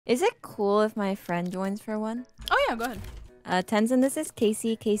Is it cool if my friend joins for one? Oh yeah, go ahead. Tenzin, this is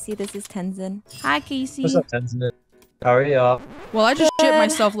Casey. Casey, this is Tenzin. Hi, Casey. What's up, Tenzin? How are y'all? Well, I just shit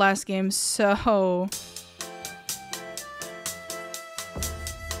myself last game, so...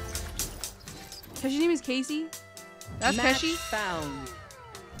 Keshi's name is Casey? That's Keshi? Found.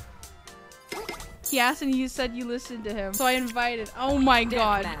 He asked and you said you listened to him. So I invited. Oh my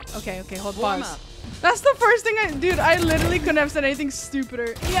god. Okay, hold pause. That's the first thing dude, I literally couldn't have said anything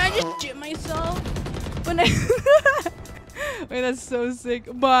stupider. Yeah, I just shit myself. When I wait, that's so sick.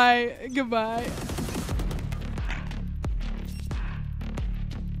 Bye. Goodbye.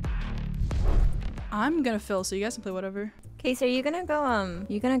 I'm gonna fill, so you guys can play whatever. Casey, are you gonna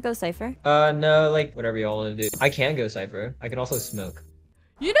go Cypher? No, like, whatever y'all want to do. I can go Cypher. I can also smoke.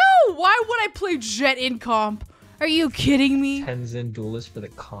 You know, why would I play Jet in comp? Are you kidding me? Tenzin duelist for the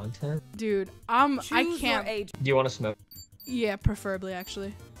content? Dude, I can't. Do you want to smoke? Yeah, preferably,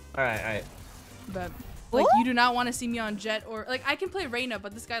 actually. Alright. But, like, you do not want to see me on Jet or... Like, I can play Reyna,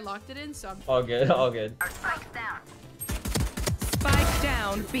 but this guy locked it in, so I'm... All good, all good. Spike down. Spike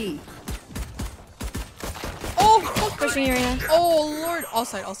down, B. Oh, fuck. Pushing Arena. Oh, Lord. All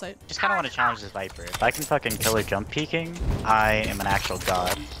side, all side. Just kind of want to challenge this Viper. If I can fucking kill her jump peeking, I am an actual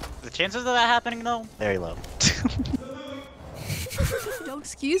god. The chances of that happening, though, very low. Don't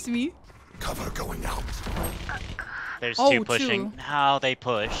excuse me. Cover going out. There's Oh, two pushing. two. How they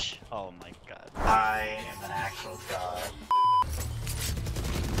push. Oh my god. I am an actual god.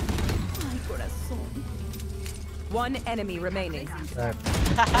 One enemy remaining. Alright.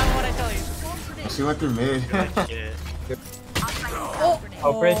 What'd I tell you? I seem like they're mid. Good shit.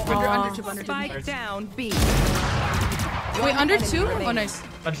 Oh, bridge. Under two. Spike down, B. Wait, under two? Oh, nice.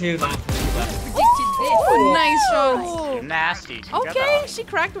 Onto left. Oh, nice shot. You're nasty. You got Okay, that. she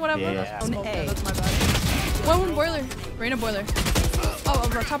cracked whatever. Yeah. Oh, yeah, that's my bad. One boiler. Reyna boiler. Oh,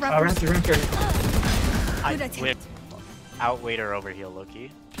 top raptor. Raptor. I whip. Outweight her over heel,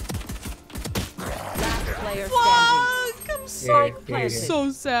 Loki. Last player standing. Fuck, I'm so, Here. so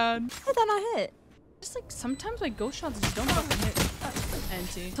sad. How did that not hit? Just like sometimes my ghost shots just don't fucking hit.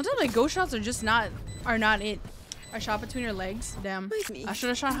 NT. Sometimes my ghost shots are just not it. I shot between her legs. Damn. I should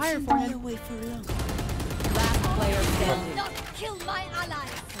have shot higher for him. Last player standing. Not kill my ally.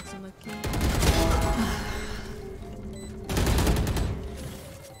 That's unlucky.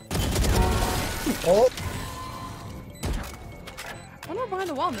 Oh. One more behind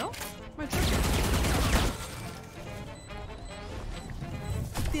the wall, no? My trick.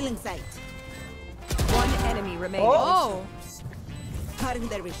 Still in sight. One enemy remaining. Oh! Cutting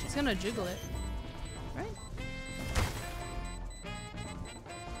their vision. He's gonna jiggle it. Right?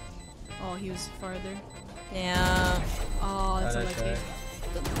 Oh, he was farther. Yeah. Oh, that's That's unlucky. right.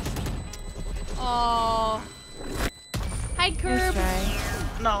 Oh. Hi, Nice Curb. try.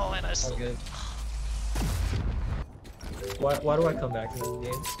 No, and I All still. good. Why do I come back to this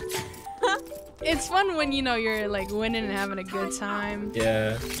game? It's fun when, you know, you're like winning and having a good time.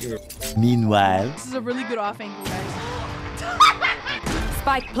 Yeah, you were. Meanwhile. This is a really good off angle, guys.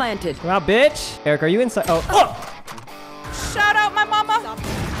 Spike planted. Come out, bitch. Eric, are you inside? Oh. Shout out my mama.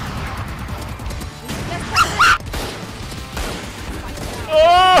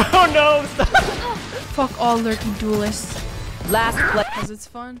 Oh no! Stop. Fuck all lurking duelists. Last play. Cause it's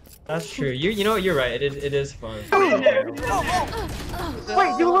fun. That's true. You know what? You're right. It is fun. Wait,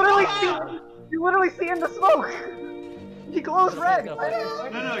 you literally see in the smoke. He glows red. No,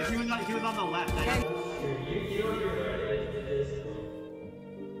 he was on the left.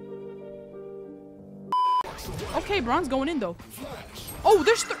 Okay, Braun's going in though. Oh,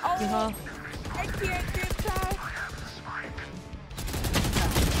 there's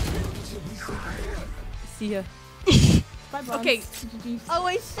See ya. Bye, Bronze. Okay. Oh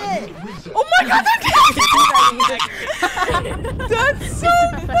wait, shit. Oh my god, that's so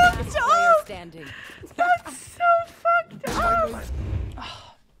fucked Player up. standing. That's so fucked up.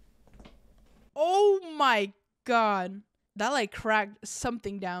 Oh my god. That like cracked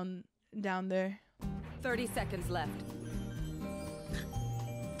something down there. 30 seconds left.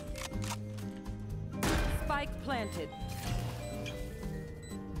 Spike planted.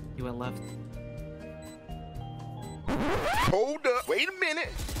 You went left. Hold up. Wait a minute.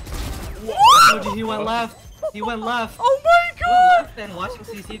 Oh, he went left. He went left. Oh my He went god. left and watching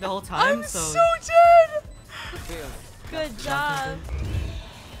CC the whole time. I'm so dead. Good job.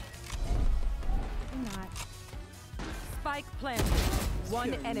 Spike planted.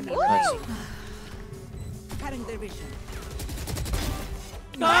 One enemy remaining. Cutting their vision.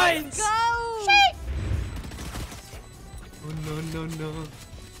 Nice. Go. Oh no.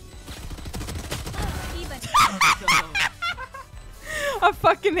 Even. I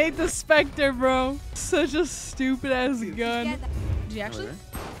fucking hate the Spectre, bro. Such a stupid ass gun. Did he actually?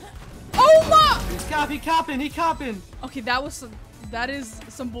 Oh my! He copping. Okay, that is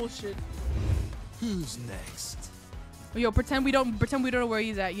some bullshit. Who's next? Yo, pretend we don't know where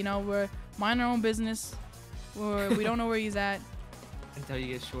he's at. You know, we're mind our own business. We don't know where he's at. Until you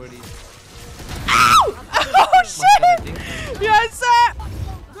get shorty. Ow! Oh shit! Yes, sir!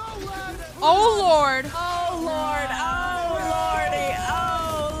 Oh lord! Oh lord! Oh lordy!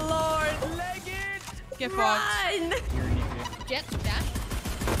 Oh lord! Get fucked. Run! Jet dash.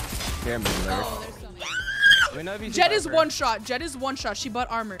 Oh, Jet is one shot. Jet is one shot. She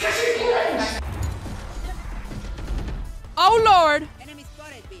bought armor. Oh lord!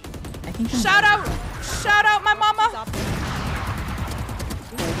 Shout out my mama.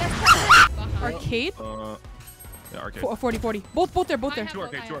 Arcade? Yeah, arcade. 40. Both there. Two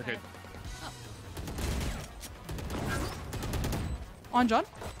arcade. On John.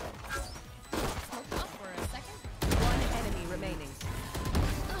 One enemy remaining.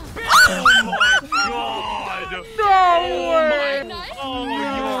 Oh my god! No way! Oh,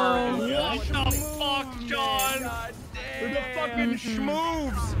 what the fuck, John? The fucking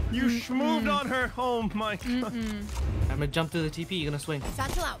schmoves! You schmooved on her. Oh my god. I'm gonna jump through the TP. You're gonna swing.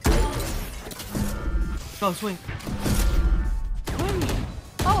 Satchel out. Go swing.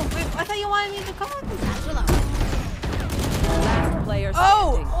 Oh, wait, I thought you wanted me to come on. Satchel out. Last player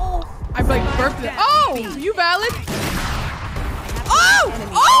Oh! standing. I've like burped it. Oh! You valid? Oh!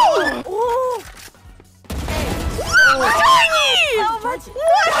 Oh! Oh, What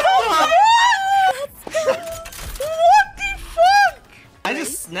the fuck? I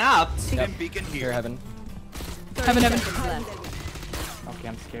just snapped. Beacon Here, here. heaven. Heaven. Okay,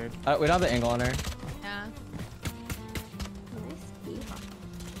 I'm scared. We don't have the angle on her. Yeah.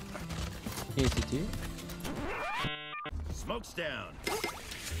 Can you see two? Smoke's down.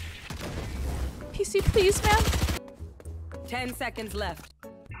 PC, please, man. 10 seconds left.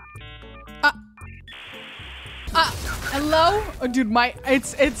 Hello? Oh, dude,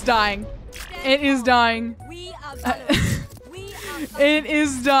 it's dying. It is dying. We are It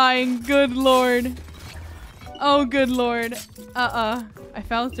is dying. Good lord. Oh, good lord. I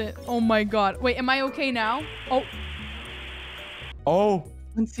felt it. Oh my god. Wait, am I okay now? Oh. Oh!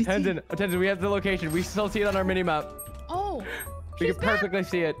 Tenzin, we have the location. We still see it on our minimap. Oh. We can perfectly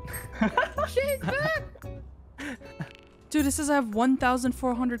see it. She's back. Dude, it says I have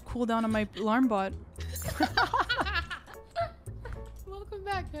 1,400 cooldown on my alarm bot. Welcome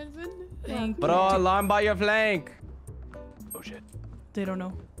back, Tenzin. Thank you. Bro, alarm by your flank. Oh shit. They don't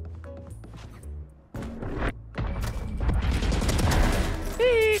know.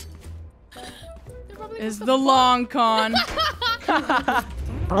 Is the long con. I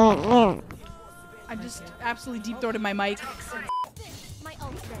just absolutely deep throated my mic. My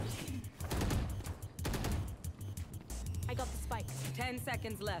ult's ready. I got the spike. 10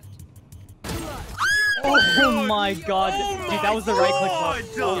 seconds left. Oh my god. Dude, that was the right click buff.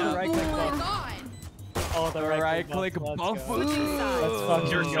 Oh The right click buff. Oh, the right click buff. Let's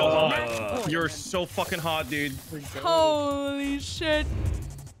fucking You're so hot. You're so fucking hot, dude. Holy shit.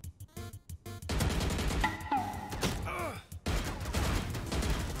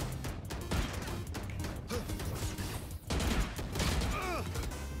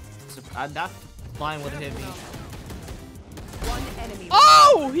 That line would have hit me. One enemy.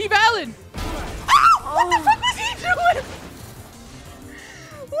 Oh, he valid. Ow! What the fuck was he doing?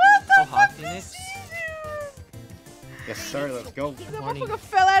 What the fuck was he doing? Yes, sir. Let's go. That motherfucker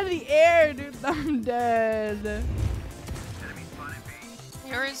fell out of the air, dude. I'm dead.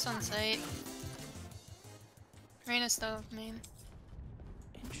 Yours on site. Rain is still main.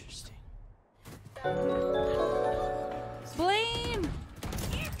 Interesting. Blame.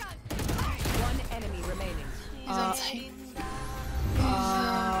 One enemy remaining. He's on site.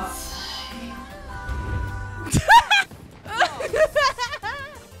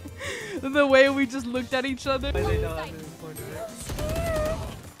 The way we just looked at each other. Oh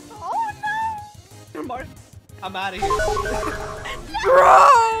no. I'm out of here.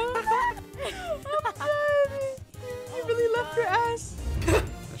 Bro! I'm dead. You really left your ass.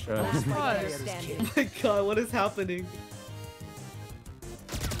 Last player What? standing. Oh my god, what is happening?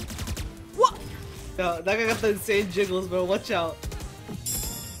 What? Yo, that guy got the insane jiggles, bro. Watch out.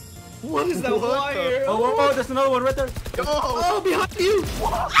 What is that wire? Oh, there's another one right there. Oh, behind you!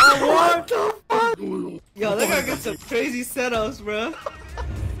 What the fuck? Yo, that guy got some crazy setups, bro.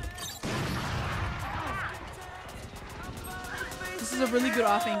 This is a really good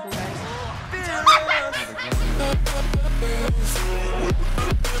off angle, guys.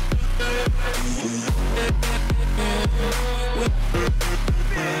 We'll be right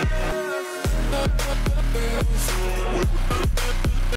back.